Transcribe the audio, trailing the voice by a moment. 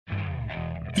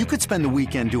You could spend the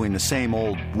weekend doing the same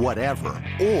old whatever,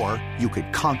 or you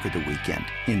could conquer the weekend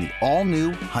in the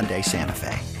all-new Hyundai Santa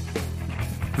Fe.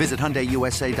 Visit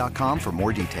HyundaiUSA.com for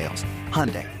more details.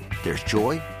 Hyundai, there's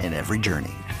joy in every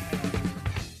journey.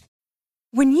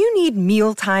 When you need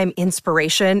mealtime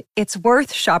inspiration, it's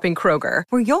worth shopping Kroger,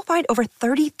 where you'll find over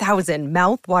 30,000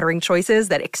 mouth-watering choices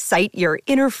that excite your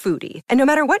inner foodie. And no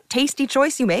matter what tasty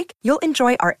choice you make, you'll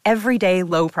enjoy our everyday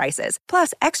low prices,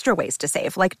 plus extra ways to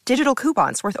save, like digital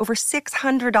coupons worth over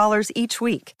 $600 each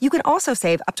week. You can also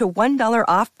save up to $1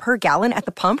 off per gallon at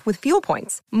the pump with fuel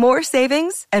points. More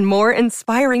savings and more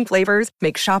inspiring flavors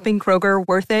make shopping Kroger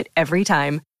worth it every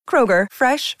time. Kroger,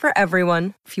 fresh for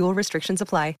everyone. Fuel restrictions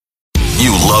apply.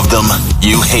 You love them,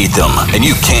 you hate them, and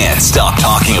you can't stop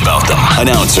talking about them.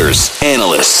 Announcers,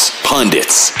 analysts,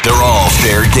 pundits, they're all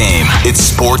fair game. It's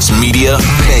Sports Media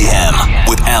Mayhem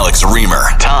with Alex Reamer.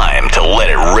 Time to let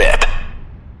it rip.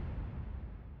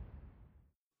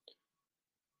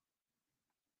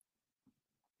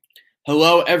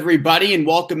 Hello, everybody, and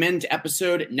welcome into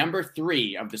episode number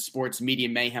 3 of the Sports Media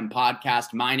Mayhem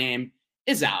podcast. My name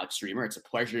is Alex Reamer. It's a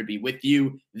pleasure to be with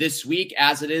you this week,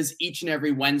 as it is each and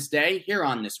every Wednesday here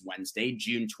on this Wednesday,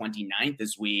 June 29th,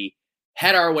 as we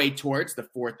head our way towards the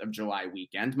 4th of July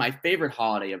weekend, my favorite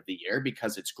holiday of the year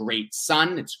because it's great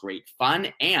sun, it's great fun,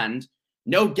 and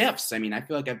no gifts. I mean, I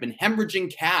feel like I've been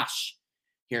hemorrhaging cash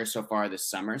here so far this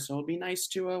summer, so it'll be nice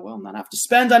to, not have to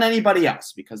spend on anybody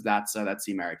else because that's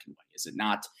the American way, is it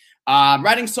not?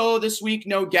 Riding solo this week,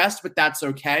 no guest, but that's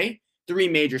okay. 3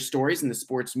 major stories in the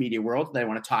sports media world that I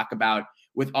want to talk about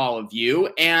with all of you.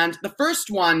 And the first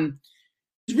one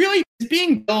is really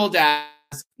being billed as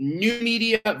new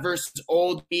media versus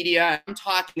old media. I'm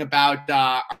talking about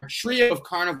our trio of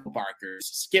carnival barkers,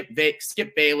 Skip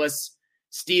Bayless,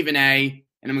 Stephen A.,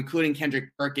 and I'm including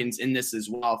Kendrick Perkins in this as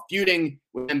well, feuding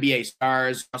with NBA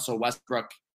stars Russell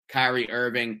Westbrook, Kyrie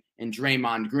Irving, and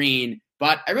Draymond Green.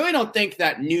 But I really don't think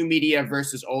that new media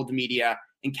versus old media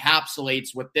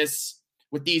encapsulates what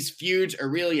these feuds are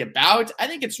really about. I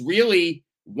think it's really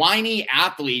whiny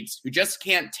athletes who just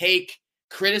can't take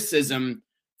criticism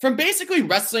from basically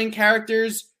wrestling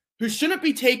characters who shouldn't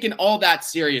be taken all that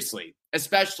seriously,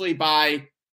 especially by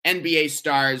NBA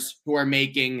stars who are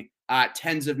making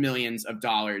tens of millions of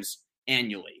dollars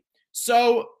annually.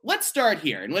 So let's start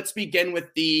here, and let's begin with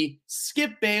the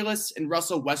Skip Bayless and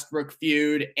Russell Westbrook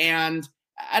feud. And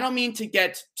I don't mean to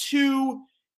get too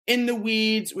in the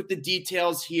weeds with the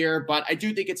details here, but I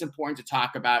do think it's important to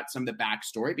talk about some of the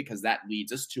backstory because that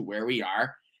leads us to where we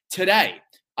are today.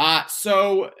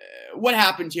 So what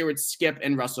happened here with Skip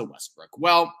and Russell Westbrook?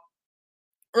 Well,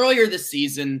 earlier this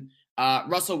season,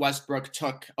 Russell Westbrook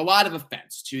took a lot of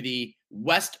offense to the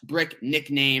Westbrick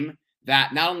nickname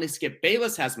that not only Skip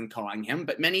Bayless has been calling him,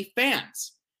 but many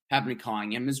fans have been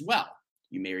calling him as well.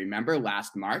 You may remember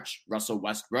last March, Russell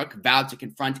Westbrook vowed to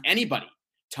confront anybody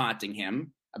taunting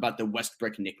him about the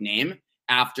Westbrick nickname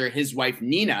after his wife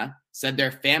Nina said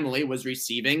their family was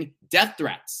receiving death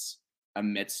threats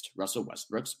amidst Russell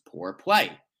Westbrook's poor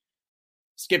play.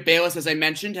 Skip Bayless, as I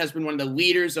mentioned, has been one of the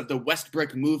leaders of the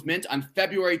Westbrick movement. On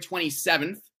February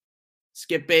 27th,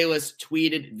 Skip Bayless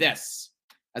tweeted this: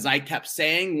 as I kept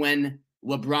saying when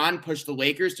LeBron pushed the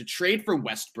Lakers to trade for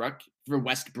Westbrick,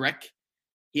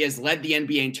 he has led the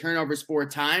NBA in turnovers 4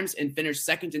 times and finished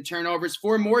second in turnovers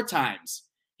 4 more times.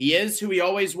 He is who he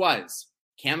always was,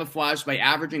 camouflaged by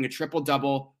averaging a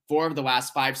triple-double 4 of the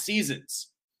last 5 seasons.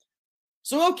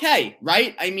 So okay,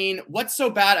 right? I mean, what's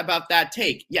so bad about that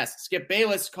take? Yes, Skip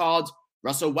Bayless called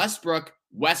Russell Westbrook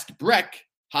Westbrick,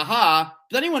 haha, but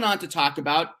then he went on to talk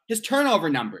about his turnover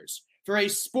numbers. For a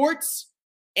sports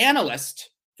analyst,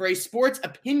 for a sports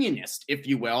opinionist, if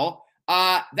you will,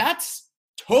 that's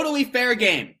totally fair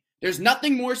game. There's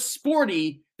nothing more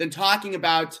sporty than talking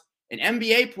about an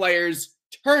NBA player's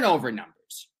turnover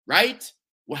numbers, right?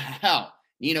 Well,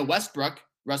 Nina Westbrook,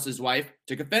 Russ's wife,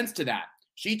 took offense to that.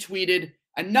 She tweeted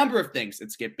a number of things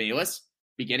at Skip Bayless,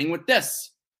 beginning with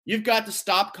this: you've got to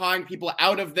stop calling people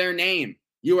out of their name.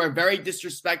 You are very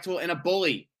disrespectful and a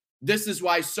bully. This is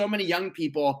why so many young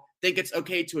people think it's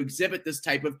okay to exhibit this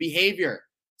type of behavior.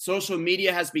 Social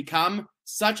media has become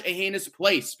such a heinous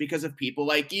place because of people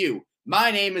like you. My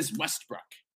name is Westbrook.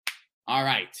 All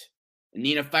right. And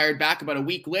Nina fired back about a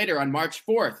week later on March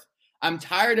 4th. I'm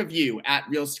tired of you, at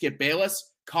Real Skip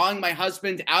Bayless, calling my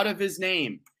husband out of his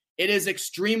name. It is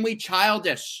extremely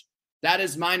childish. That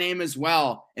is my name as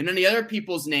well, and any other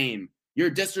people's name. You're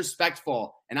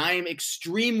disrespectful, and I am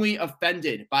extremely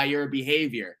offended by your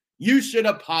behavior. You should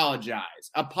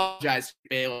apologize. Apologize,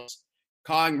 Bayless,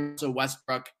 calling Russell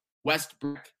Westbrook,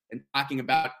 and talking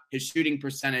about his shooting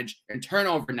percentage and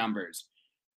turnover numbers.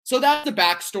 So that's the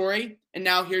backstory. And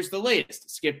now here's the latest.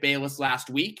 Skip Bayless last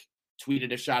week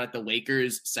tweeted a shot at the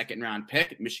Lakers' second-round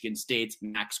pick, Michigan State's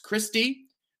Max Christie,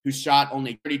 who shot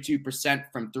only 32%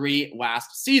 from three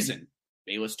last season.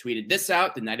 Bayless tweeted this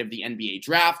out the night of the NBA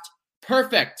draft.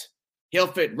 Perfect. He'll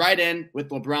fit right in with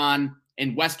LeBron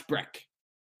and Westbrook.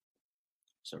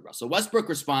 So Russell Westbrook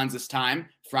responds this time,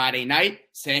 Friday night,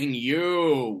 saying,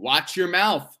 you, watch your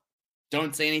mouth.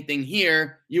 Don't say anything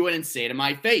here you wouldn't say to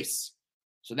my face.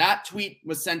 So that tweet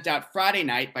was sent out Friday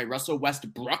night by Russell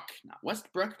Westbrook. Not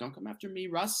Westbrook. Don't come after me,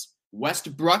 Russ.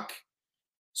 Westbrook.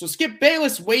 So Skip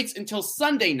Bayless waits until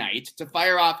Sunday night to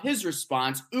fire off his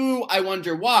response. Ooh, I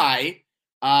wonder why.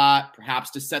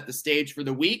 Perhaps to set the stage for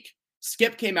the week.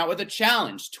 Skip came out with a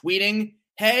challenge, tweeting,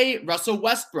 hey, Russell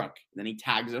Westbrook. And then he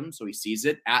tags him, so he sees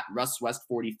it, at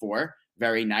RussWest44.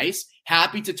 Very nice.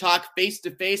 Happy to talk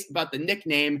face-to-face about the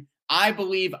nickname I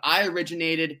believe I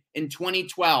originated in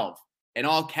 2012. In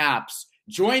all caps,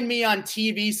 join me on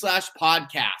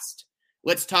TV/podcast.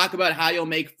 Let's talk about how you'll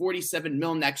make $47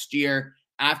 million next year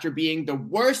after being the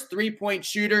worst three-point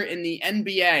shooter in the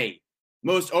NBA.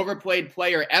 Most overplayed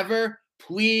player ever.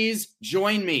 Please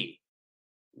join me.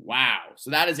 Wow. So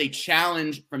that is a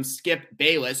challenge from Skip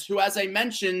Bayless, who, as I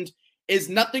mentioned, is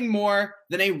nothing more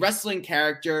than a wrestling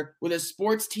character with a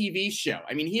sports TV show.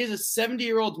 I mean, he is a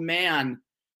 70-year-old man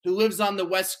who lives on the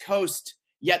West Coast,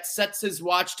 yet sets his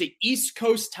watch to East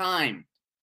Coast time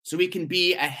so he can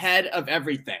be ahead of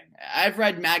everything. I've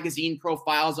read magazine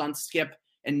profiles on Skip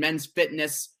and Men's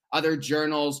Fitness, other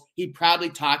journals. He proudly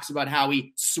talks about how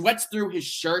he sweats through his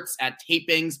shirts at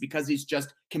tapings because he's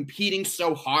just competing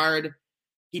so hard.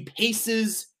 He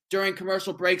paces during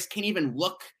commercial breaks, can't even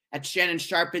look at Shannon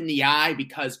Sharpe in the eye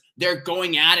because they're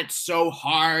going at it so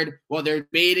hard while they're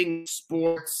debating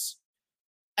sports.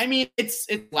 I mean, it's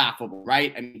laughable,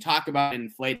 right? I mean, talk about an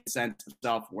inflated sense of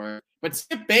self-worth. But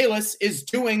Skip Bayless is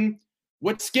doing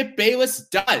what Skip Bayless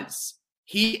does.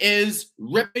 He is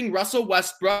ripping Russell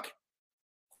Westbrook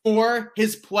for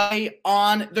his play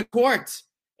on the court.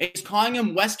 He's calling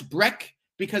him Westbrook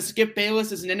because Skip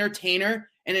Bayless is an entertainer.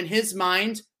 And in his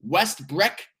mind,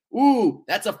 Westbrook, ooh,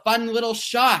 that's a fun little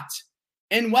shot.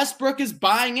 And Westbrook is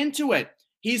buying into it.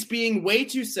 He's being way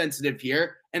too sensitive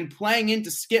here and playing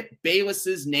into Skip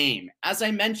Bayless's name. As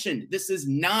I mentioned, this is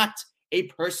not a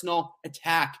personal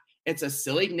attack. It's a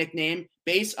silly nickname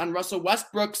based on Russell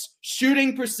Westbrook's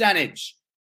shooting percentage.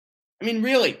 I mean,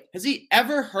 really, has he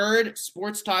ever heard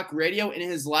sports talk radio in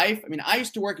his life? I mean, I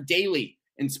used to work daily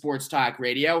in sports talk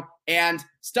radio, and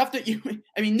stuff that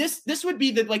I mean, this would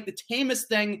be the tamest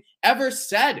thing ever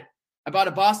said about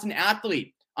a Boston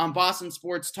athlete on Boston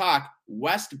Sports Talk.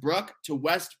 Westbrook to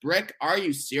Westbrook. Are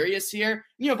you serious here?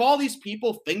 You have all these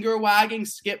people finger wagging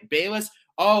Skip Bayless.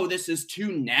 Oh, this is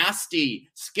too nasty.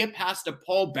 Skip has to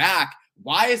pull back.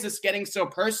 Why is this getting so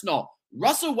personal?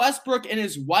 Russell Westbrook and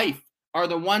his wife are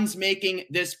the ones making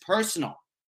this personal.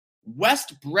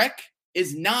 Westbrook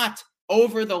is not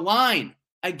over the line.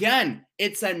 Again,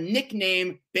 it's a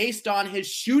nickname based on his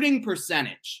shooting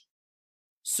percentage.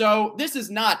 So this is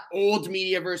not old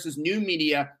media versus new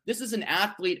media. This is an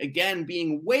athlete, again,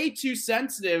 being way too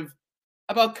sensitive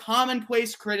about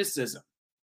commonplace criticism.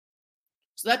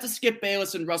 So that's a Skip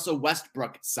Bayless and Russell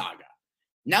Westbrook saga.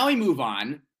 Now we move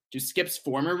on to Skip's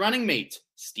former running mate,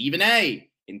 Stephen A.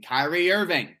 and Kyrie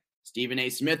Irving. Stephen A.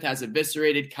 Smith has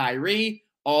eviscerated Kyrie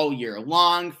all year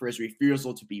long for his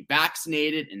refusal to be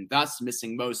vaccinated and thus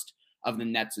missing most of the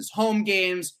Nets' home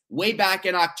games way back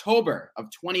in October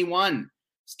of 21.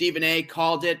 Stephen A.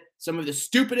 called it some of the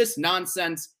stupidest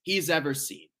nonsense he's ever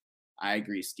seen. I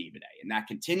agree, Stephen A. And that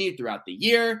continued throughout the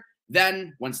year.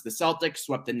 Then, once the Celtics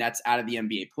swept the Nets out of the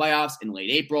NBA playoffs in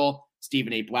late April,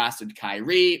 Stephen A. blasted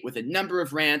Kyrie with a number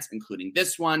of rants, including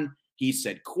this one. He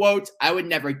said, quote, I would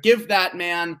never give that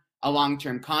man a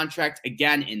long-term contract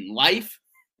again in life.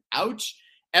 Ouch.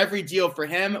 Every deal for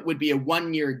him would be a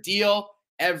one-year deal.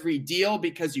 Every deal,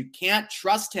 because you can't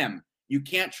trust him. You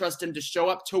can't trust him to show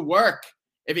up to work.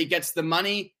 If he gets the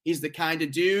money, he's the kind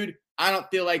of dude, I don't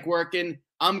feel like working,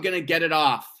 I'm going to get it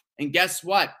off. And guess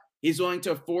what? He's willing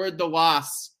to afford the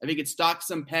loss. If he could stock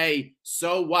some pay,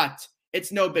 so what?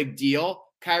 It's no big deal.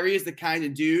 Kyrie is the kind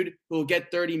of dude who will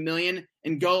get $30 million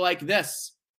and go like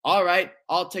this. All right,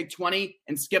 I'll take 20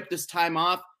 and skip this time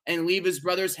off and leave his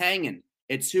brothers hanging.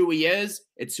 It's who he is.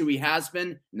 It's who he has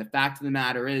been. And the fact of the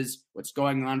matter is, what's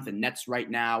going on with the Nets right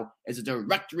now is a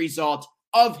direct result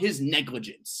of his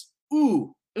negligence.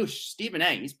 Ooh, Stephen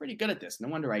A., he's pretty good at this. No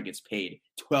wonder he gets paid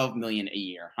 $12 million a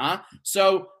year, huh?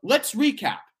 So let's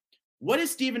recap. What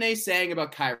is Stephen A. saying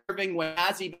about Kyrie Irving? What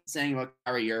has he been saying about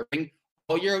Kyrie Irving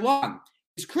all year long?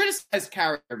 He's criticized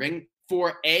Kyrie Irving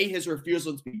for A, his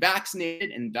refusal to be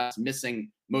vaccinated and thus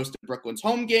missing most of Brooklyn's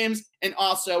home games, and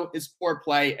also his poor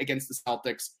play against the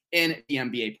Celtics in the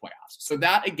NBA playoffs. So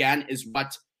that, again, is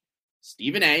what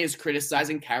Stephen A is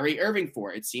criticizing Kyrie Irving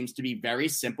for. It seems to be very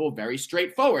simple, very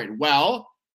straightforward. Well,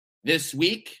 this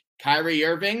week, Kyrie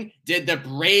Irving did the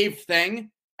brave thing,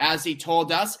 as he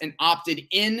told us, and opted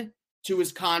in to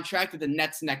his contract with the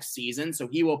Nets next season. So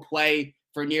he will play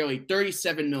for nearly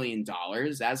 $37 million.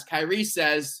 As Kyrie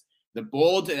says,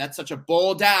 that's such a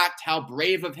bold act. How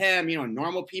brave of him.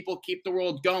 Normal people keep the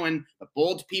world going, but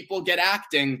bold people get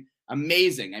acting.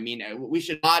 Amazing. I mean, we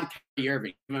should applaud Kyrie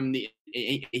Irving, give him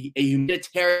a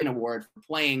humanitarian award for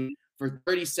playing for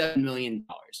 $37 million.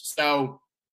 So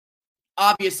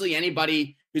obviously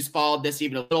anybody who's followed this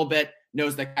even a little bit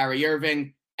knows that Kyrie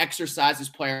Irving exercised his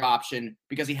player option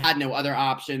because he had no other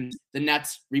options. The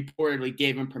Nets reportedly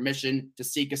gave him permission to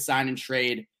seek a sign and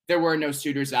trade. There were no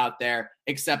suitors out there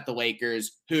except the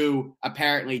Lakers, who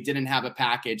apparently didn't have a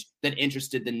package that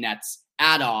interested the Nets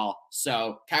at all.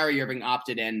 So Kyrie Irving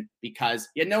opted in because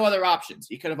he had no other options.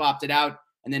 He could have opted out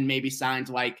and then maybe signed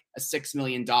like a $6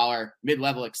 million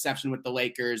mid-level exception with the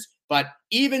Lakers. But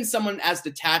even someone as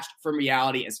detached from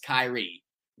reality as Kyrie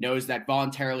knows that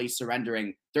voluntarily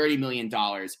surrendering $30 million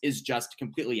is just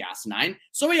completely asinine.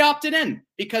 So he opted in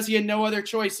because he had no other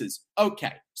choices.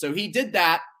 Okay, so he did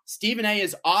that. Stephen A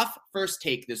is off First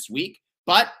Take this week,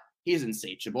 but he's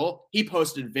insatiable. He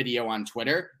posted a video on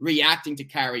Twitter reacting to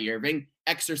Kyrie Irving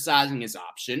exercising his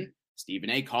option. Stephen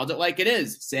A called it like it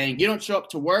is, saying, you don't show up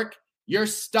to work, you're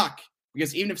stuck.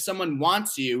 Because even if someone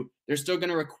wants you, they're still going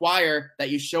to require that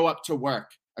you show up to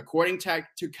work. According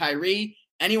to Kyrie,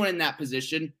 anyone in that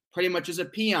position pretty much is a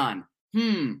peon.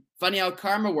 Funny how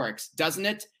karma works, doesn't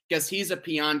it? Guess he's a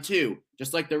peon too,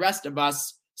 just like the rest of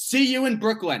us. See you in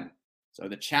Brooklyn. So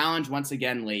the challenge once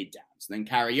again laid down. So then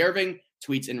Kyrie Irving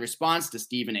tweets in response to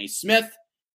Stephen A. Smith,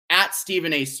 at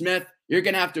Stephen A. Smith, you're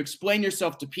going to have to explain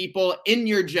yourself to people in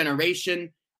your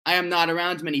generation. I am not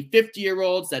around many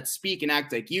 50-year-olds that speak and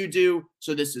act like you do,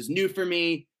 so this is new for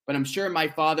me, but I'm sure my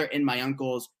father and my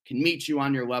uncles can meet you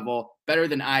on your level better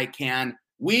than I can.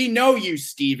 We know you,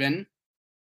 Stephen.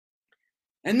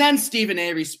 And then Stephen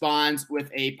A. responds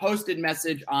with a posted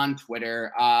message on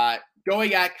Twitter,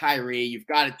 going at Kyrie, you've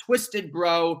got it twisted,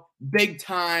 bro, big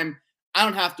time. I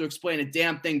don't have to explain a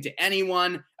damn thing to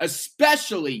anyone,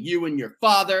 especially you and your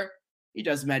father. He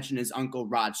does mention his uncle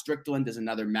Rod Strickland as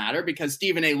another matter because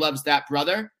Stephen A. loves that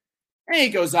brother. And he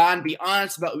goes on, be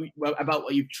honest about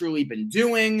what you've truly been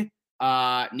doing.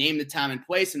 Name the time and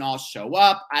place and I'll show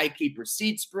up. I keep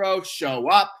receipts, bro. Show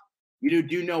up. You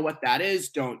do know what that is,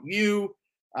 don't you?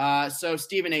 So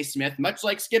Stephen A. Smith, much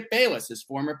like Skip Bayless, his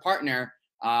former partner,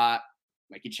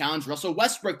 like he challenged Russell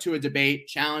Westbrook to a debate,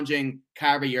 challenging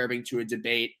Kyrie Irving to a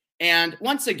debate. And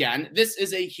once again, this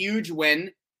is a huge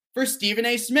win for Stephen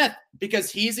A. Smith because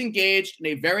he's engaged in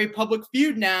a very public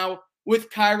feud now with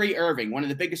Kyrie Irving, one of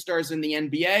the biggest stars in the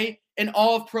NBA and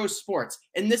all of pro sports.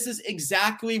 And this is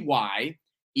exactly why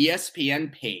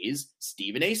ESPN pays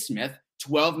Stephen A. Smith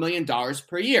 $12 million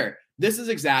per year. This is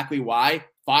exactly why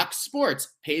Fox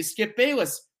Sports pays Skip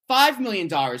Bayless $5 million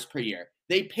per year.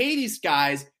 They pay these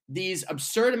guys these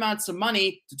absurd amounts of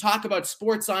money to talk about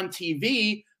sports on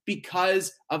TV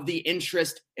because of the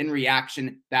interest and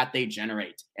reaction that they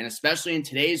generate. And especially in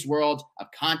today's world of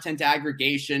content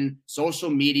aggregation, social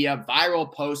media,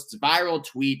 viral posts, viral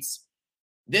tweets,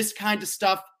 this kind of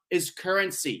stuff is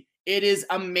currency. It is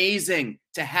amazing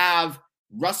to have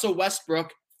Russell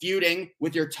Westbrook feuding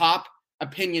with your top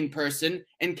opinion person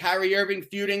and Kyrie Irving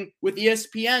feuding with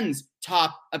ESPN's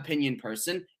top opinion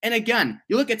person. And again,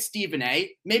 you look at Stephen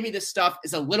A, maybe this stuff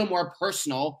is a little more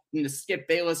personal than the Skip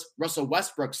Bayless, Russell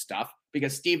Westbrook stuff,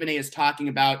 because Stephen A is talking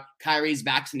about Kyrie's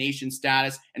vaccination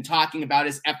status and talking about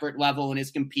his effort level and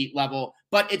his compete level,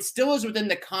 but it still is within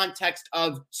the context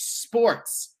of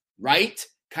sports, right?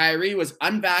 Kyrie was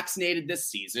unvaccinated this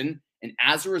season and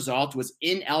as a result was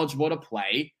ineligible to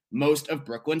play most of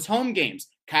Brooklyn's home games.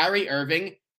 Kyrie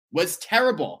Irving was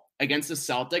terrible against the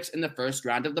Celtics in the first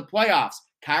round of the playoffs.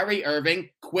 Kyrie Irving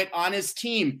quit on his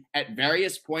team at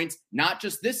various points, not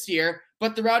just this year,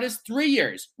 but throughout his 3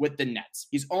 years with the Nets.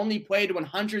 He's only played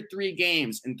 103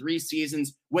 games in 3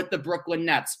 seasons with the Brooklyn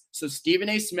Nets. So Stephen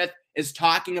A. Smith is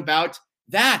talking about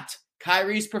that,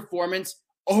 Kyrie's performance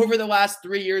over the last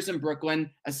 3 years in Brooklyn,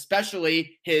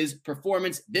 especially his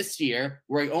performance this year,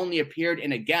 where he only appeared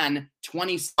in, again,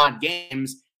 20-some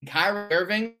games. Kyrie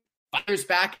Irving fires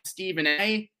back at Stephen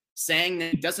A., saying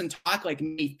that he doesn't talk like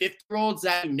many 50-year-olds,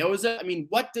 that he knows it. I mean,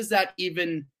 what does that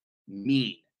even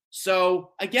mean?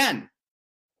 So, again,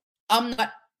 I'm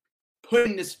not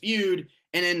putting this feud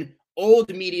in an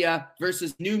old media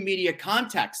versus new media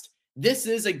context. This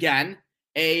is, again,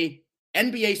 a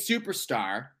NBA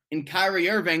superstar in Kyrie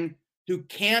Irving who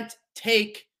can't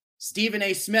take Stephen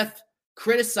A. Smith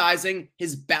criticizing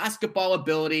his basketball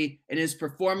ability and his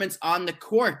performance on the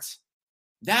court.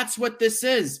 That's what this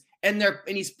is. And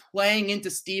he's playing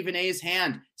into Stephen A's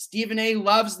hand. Stephen A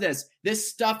loves this. This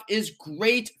stuff is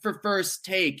great for First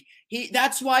Take.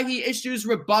 That's why he issues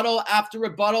rebuttal after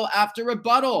rebuttal after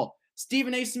rebuttal.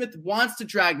 Stephen A. Smith wants to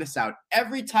drag this out.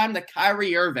 Every time that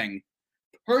Kyrie Irving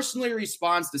personally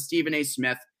responds to Stephen A.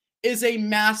 Smith is a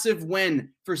massive win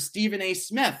for Stephen A.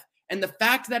 Smith. And the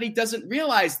fact that he doesn't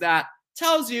realize that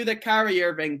tells you that Kyrie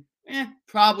Irving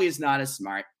probably is not as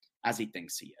smart as he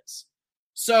thinks he is.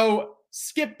 So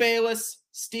Skip Bayless,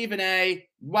 Stephen A.,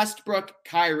 Westbrook,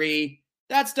 Kyrie,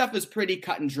 that stuff is pretty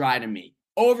cut and dry to me.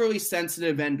 Overly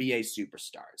sensitive NBA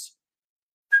superstars.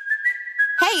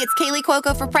 Hey, it's Kaylee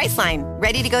Cuoco for Priceline.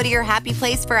 Ready to go to your happy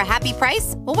place for a happy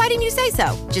price? Well, why didn't you say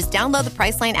so? Just download the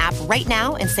Priceline app right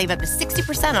now and save up to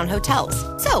 60% on hotels.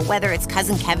 So whether it's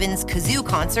Cousin Kevin's Kazoo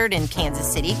Concert in Kansas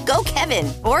City, go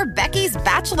Kevin, or Becky's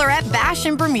Bachelorette Bash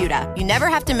in Bermuda, you never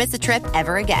have to miss a trip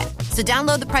ever again. So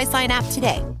download the Priceline app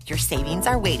today. Your savings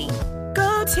are waiting.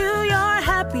 Go to your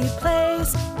happy place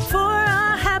for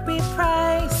a happy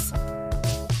price.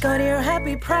 Go to your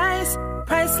happy price,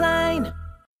 Priceline.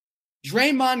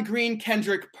 Draymond Green,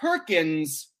 Kendrick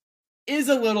Perkins is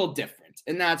a little different,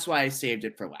 and that's why I saved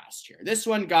it for last year. This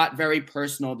one got very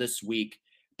personal this week,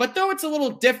 but though it's a little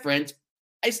different,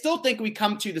 I still think we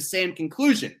come to the same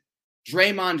conclusion.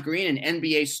 Draymond Green, an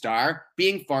NBA star,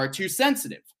 being far too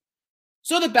sensitive.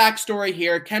 So the backstory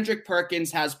here, Kendrick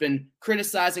Perkins has been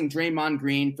criticizing Draymond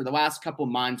Green for the last couple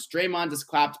months. Draymond has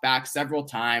clapped back several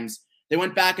times. They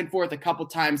went back and forth a couple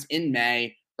times in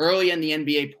May, early in the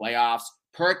NBA playoffs.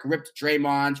 Perk ripped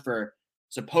Draymond for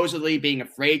supposedly being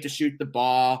afraid to shoot the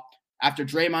ball. After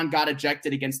Draymond got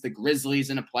ejected against the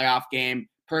Grizzlies in a playoff game,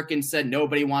 Perkins said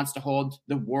nobody wants to hold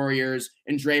the Warriors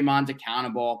and Draymond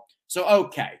accountable. So,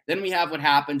 okay, then we have what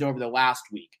happened over the last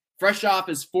week. Fresh off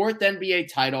his fourth NBA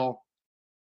title,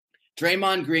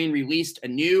 Draymond Green released a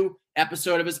new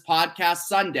episode of his podcast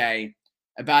Sunday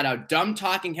about how dumb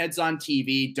talking heads on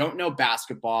TV don't know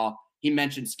basketball. He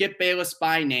mentioned Skip Bayless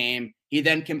by name. He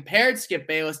then compared Skip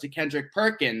Bayless to Kendrick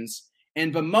Perkins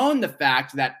and bemoaned the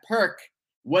fact that Perk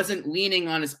wasn't leaning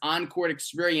on his on-court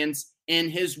experience in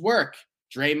his work.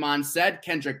 Draymond said,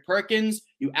 Kendrick Perkins,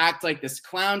 you act like this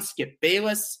clown Skip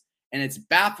Bayless, and it's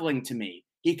baffling to me.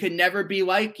 He could never be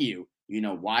like you. You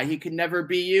know why he could never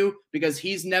be you? Because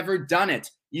he's never done it.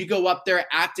 You go up there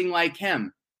acting like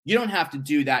him. You don't have to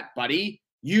do that, buddy.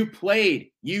 You played.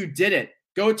 You did it.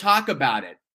 Go talk about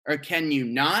it. Or can you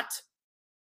not?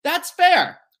 That's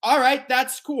fair. All right,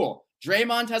 that's cool.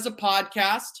 Draymond has a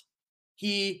podcast.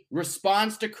 He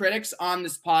responds to critics on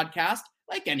this podcast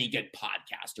like any good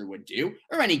podcaster would do,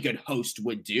 or any good host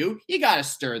would do. You got to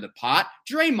stir the pot.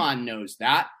 Draymond knows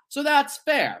that, so that's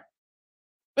fair.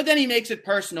 But then he makes it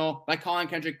personal by calling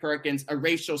Kendrick Perkins a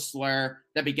racial slur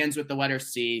that begins with the letter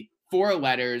C, 4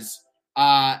 letters.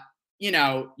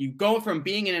 You go from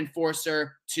being an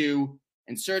enforcer to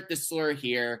insert the slur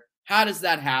here. How does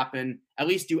that happen? At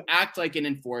least you act like an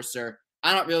enforcer.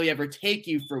 I don't really ever take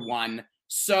you for one.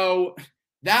 So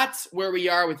that's where we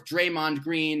are with Draymond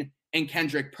Green and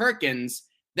Kendrick Perkins.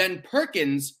 Then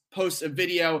Perkins posts a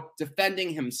video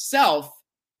defending himself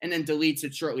and then deletes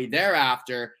it shortly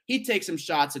thereafter. He takes some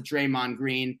shots at Draymond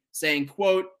Green saying,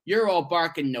 quote, you're all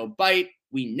bark and no bite.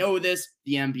 We know this.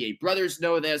 The NBA brothers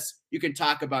know this. You can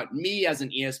talk about me as an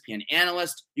ESPN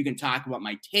analyst. You can talk about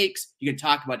my takes. You can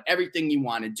talk about everything you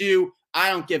want to do. I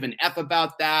don't give an F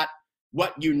about that.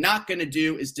 What you're not going to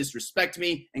do is disrespect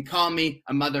me and call me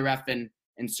a mother effing,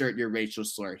 insert your racial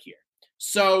slur here.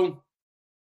 So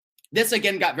this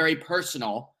again got very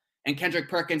personal. And Kendrick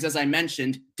Perkins, as I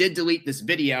mentioned, did delete this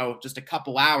video just a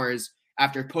couple hours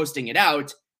after posting it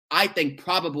out. I think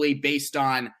probably based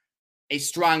on a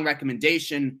strong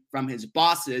recommendation from his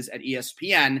bosses at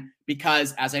ESPN,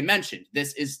 because as I mentioned,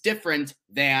 this is different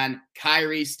than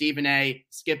Kyrie, Stephen A,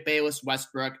 Skip Bayless,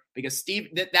 Westbrook, because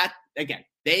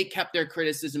they kept their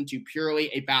criticism to purely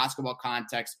a basketball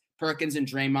context. Perkins and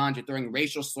Draymond are throwing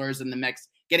racial slurs in the mix,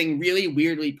 getting really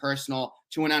weirdly personal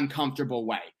to an uncomfortable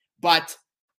way. But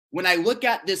when I look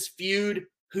at this feud,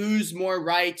 who's more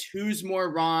right, who's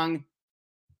more wrong,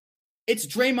 it's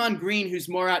Draymond Green who's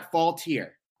more at fault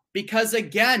here. Because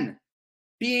again,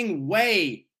 being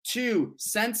way too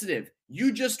sensitive.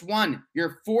 You just won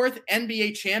your 4th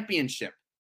NBA championship.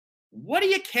 What do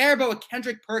you care about what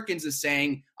Kendrick Perkins is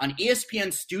saying on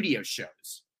ESPN studio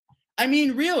shows? I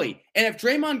mean, really. And if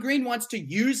Draymond Green wants to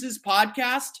use his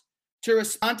podcast to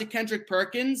respond to Kendrick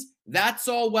Perkins, that's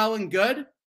all well and good.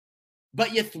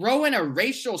 But you throw in a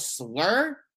racial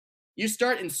slur, you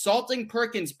start insulting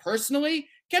Perkins personally.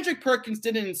 Kendrick Perkins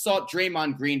didn't insult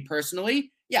Draymond Green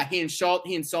personally. Yeah, he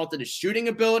insulted his shooting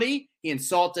ability. He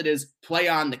insulted his play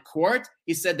on the court.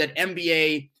 He said that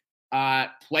NBA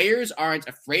players aren't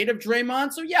afraid of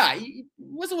Draymond. So yeah, he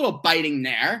was a little biting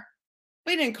there.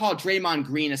 But he didn't call Draymond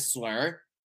Green a slur.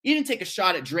 He didn't take a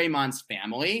shot at Draymond's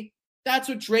family. That's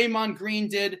what Draymond Green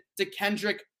did to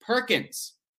Kendrick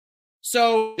Perkins.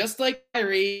 So just like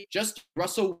Kyrie, just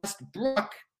Russell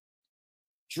Westbrook,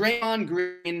 Draymond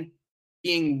Green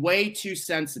being way too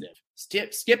sensitive.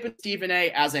 Skip and Stephen A,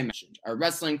 as I mentioned, are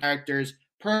wrestling characters.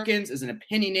 Perkins is an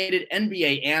opinionated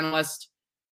NBA analyst.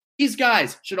 These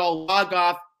guys should all log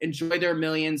off, enjoy their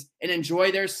millions, and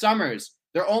enjoy their summers.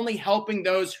 They're only helping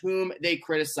those whom they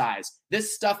criticize.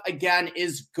 This stuff, again,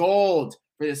 is gold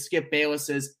for the Skip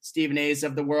Baylesses, Stephen A's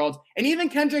of the world, and even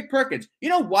Kendrick Perkins. You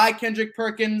know why Kendrick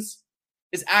Perkins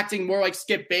is acting more like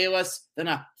Skip Bayless than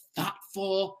a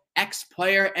thoughtful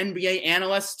ex-player NBA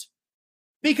analyst?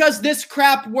 Because this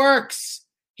crap works.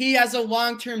 He has a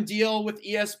long-term deal with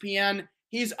ESPN.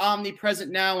 He's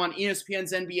omnipresent now on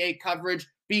ESPN's NBA coverage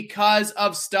because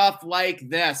of stuff like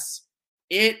this.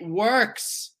 It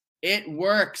works. It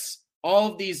works.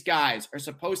 All of these guys are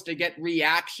supposed to get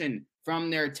reaction from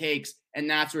their takes, and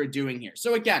that's what we're doing here.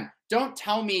 So again, don't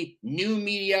tell me new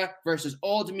media versus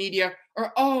old media,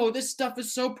 or, oh, this stuff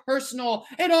is so personal,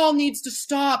 it all needs to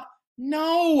stop.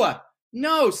 No,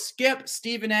 Skip,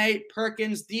 Stephen A,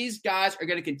 Perkins, these guys are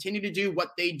going to continue to do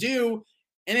what they do,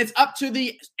 and it's up to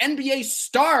the NBA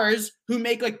stars who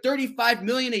make like $35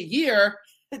 million a year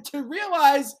to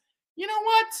realize, you know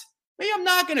what? Maybe I'm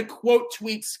not going to quote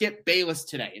tweet Skip Bayless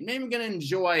today, and maybe I'm going to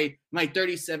enjoy my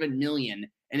 $37 million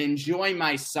and enjoy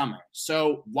my summer.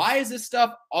 So why is this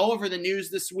stuff all over the news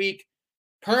this week?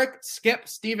 Perk, Skip,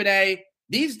 Stephen A,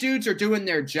 these dudes are doing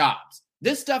their jobs.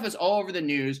 This stuff is all over the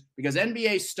news because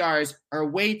NBA stars are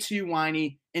way too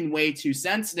whiny and way too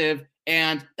sensitive,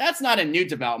 and that's not a new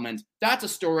development. That's a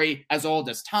story as old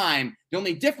as time. The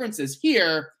only difference is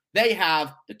here, they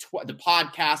have the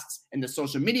podcasts and the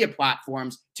social media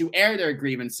platforms to air their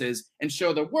grievances and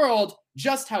show the world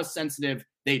just how sensitive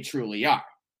they truly are.